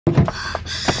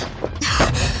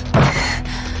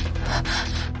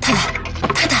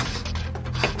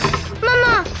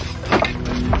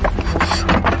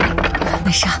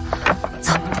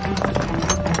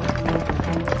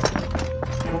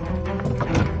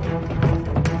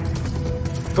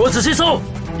给我仔细搜，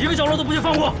一个角落都不许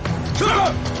放过。是。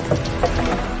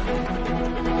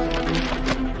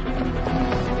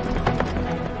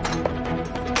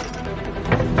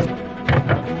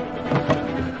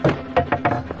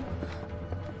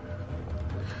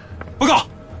报告，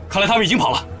看来他们已经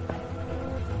跑了。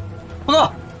报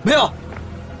告，没有。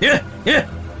你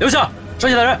留下，剩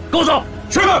下的人跟我走。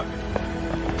是。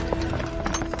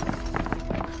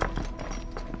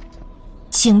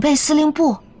警备司令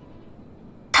部，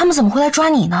他们怎么会来抓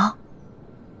你呢？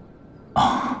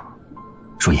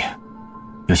舒怡，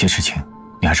有些事情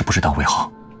你还是不知道为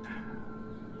好。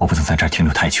我不能在这儿停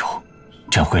留太久，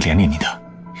这样会连累你的。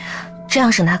这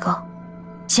样，沈大哥，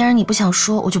既然你不想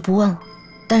说，我就不问了。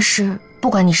但是不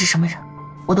管你是什么人，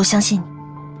我都相信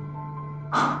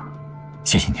你。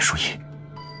谢谢你，舒怡。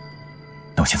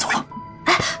那我先走了。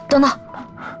哎，等等，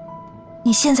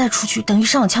你现在出去等于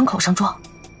是往枪口上撞。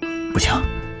不行，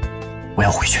我要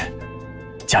回去，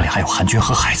家里还有韩军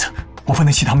和孩子，我不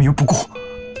能弃他们于不顾。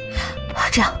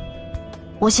这样，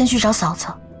我先去找嫂子，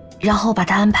然后把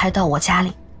她安排到我家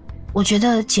里。我觉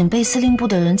得警备司令部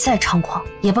的人再猖狂，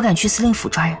也不敢去司令府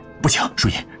抓人。不行，舒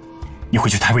怡，你回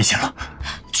去太危险了。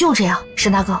就这样，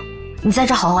沈大哥，你在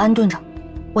这好好安顿着，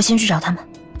我先去找他们，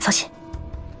放心。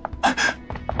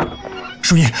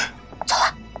舒怡，走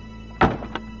了。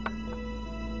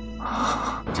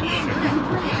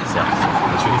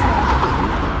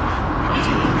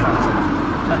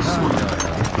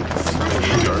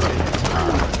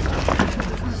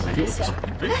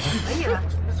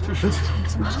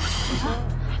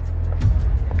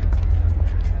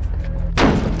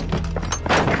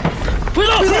回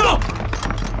头，回头！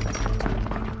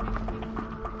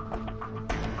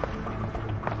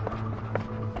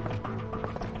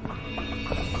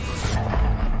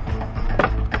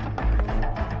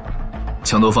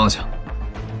枪都放下！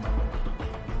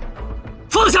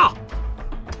放下！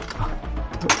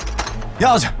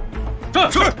押下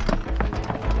去！是。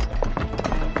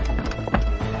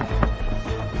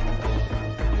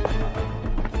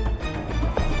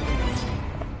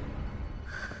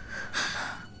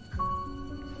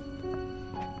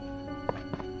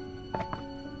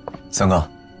三哥，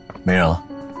没人了。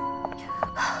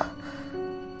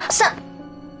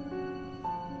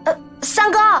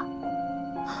三哥，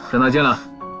让他进来。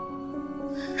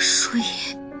舒怡，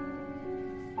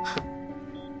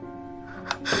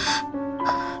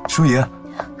舒怡，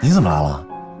你怎么来了？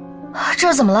这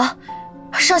儿怎么了？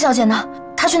盛小姐呢？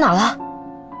她去哪儿了？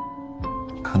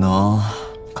可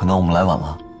能我们来晚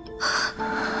了。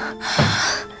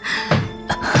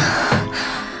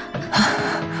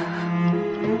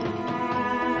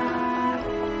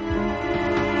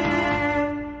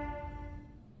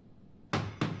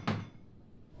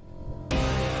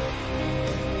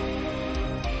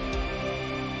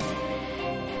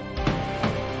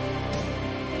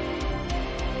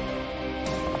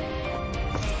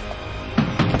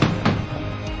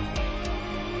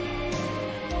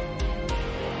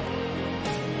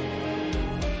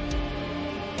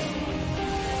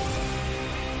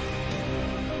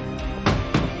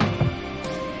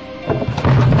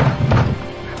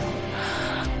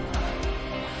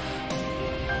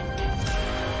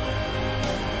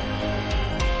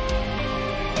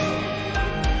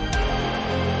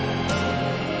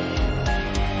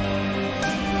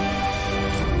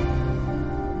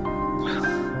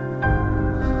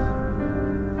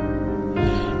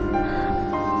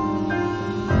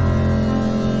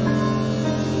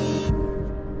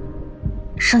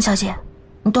盛小姐，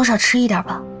你多少吃一点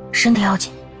吧，身体要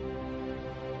紧。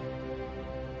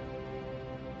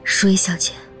舒怡小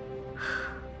姐，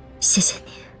谢谢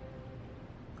你，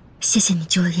谢谢你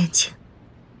救了燕青。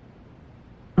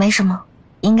没什么，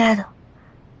应该的。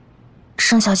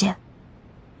盛小姐，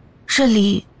这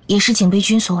里也是警备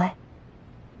军所为。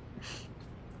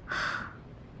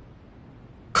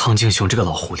康敬雄这个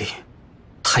老狐狸，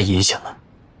太阴险了。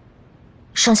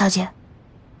盛小姐，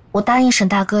我答应沈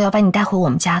大哥要把你带回我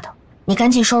们家的，你赶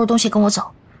紧收拾东西跟我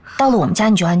走，到了我们家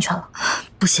你就安全了。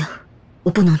不行，我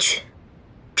不能去，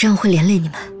这样会连累你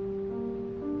们。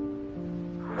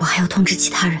我还要通知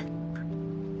其他人，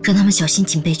让他们小心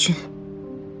警备军。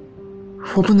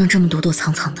我不能这么躲躲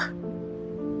藏藏的。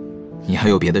你还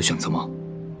有别的选择吗？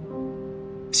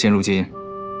现如今，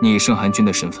你以盛寒君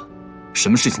的身份，什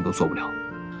么事情都做不了。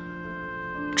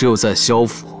只有在萧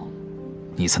府，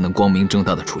你才能光明正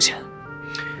大的出现。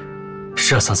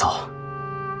是啊，三嫂，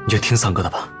你就听三哥的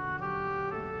吧。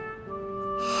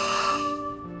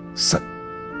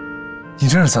你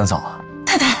真是三嫂啊？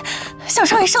太太，小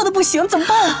少爷烧的不行，怎么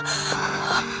办啊？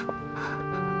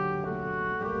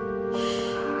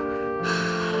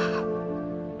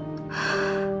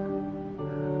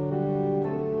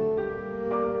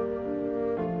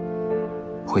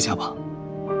回家吧。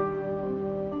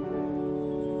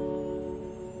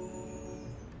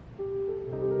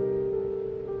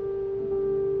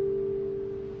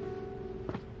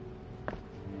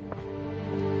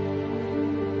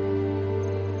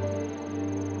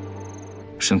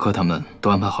沈科他们都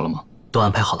安排好了吗？都安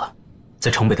排好了，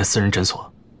在城北的私人诊所，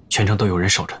全程都有人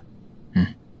守着。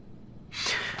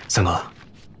三哥，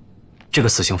这个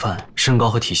死刑犯身高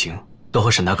和体型都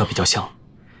和沈大哥比较像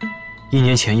，1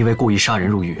年前因为故意杀人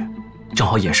入狱，正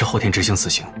好也是后天执行死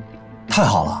刑。太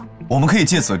好了，我们可以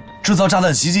借此制造炸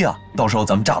弹袭击啊！到时候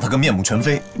咱们炸他个面目全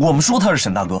非。我们说他是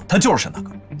沈大哥，他就是沈大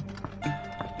哥。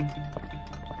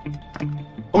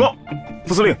报告，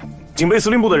副司令，警备司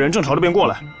令部的人正朝这边过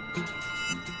来。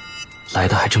来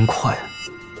得还真快。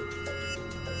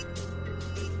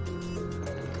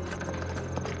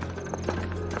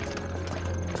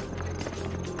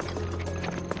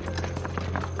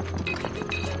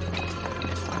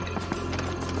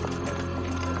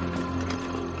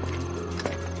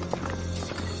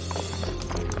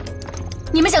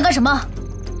你们想干什么？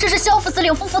这是萧副司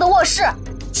令夫妇的卧室，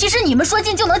其实你们说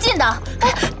进就能进的。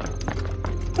哎，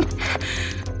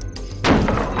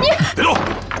别动！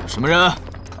什么人？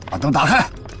把灯打开。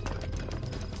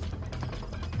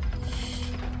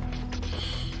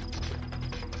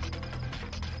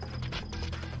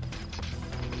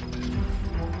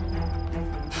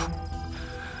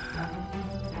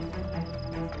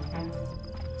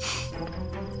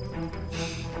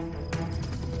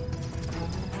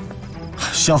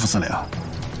萧副司令，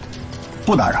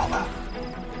不打扰了。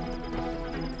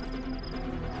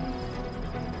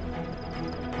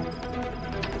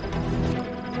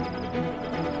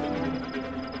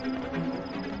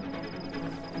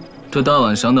这大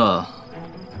晚上的，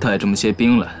带这么些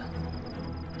兵来，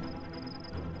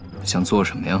想做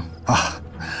什么呀？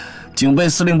警备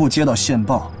司令部接到线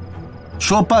报，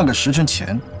说半个时辰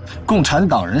前，共产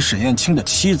党人沈燕青的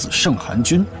妻子盛寒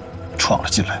君闯了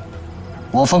进来。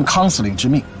我奉康司令之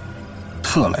命，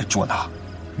特来捉拿。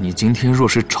你今天若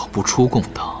是找不出共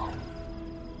党，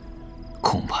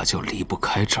恐怕就离不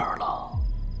开这儿了。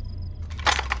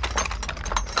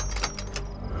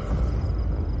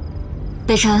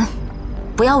北辰，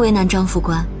不要为难张副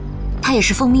官，他也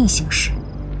是奉命行事。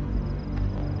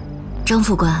张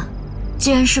副官，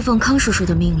既然是奉康叔叔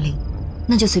的命令，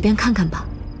那就随便看看吧。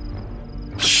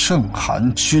盛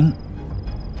寒君，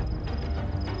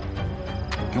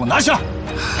给我拿下！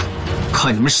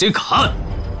看你们谁敢！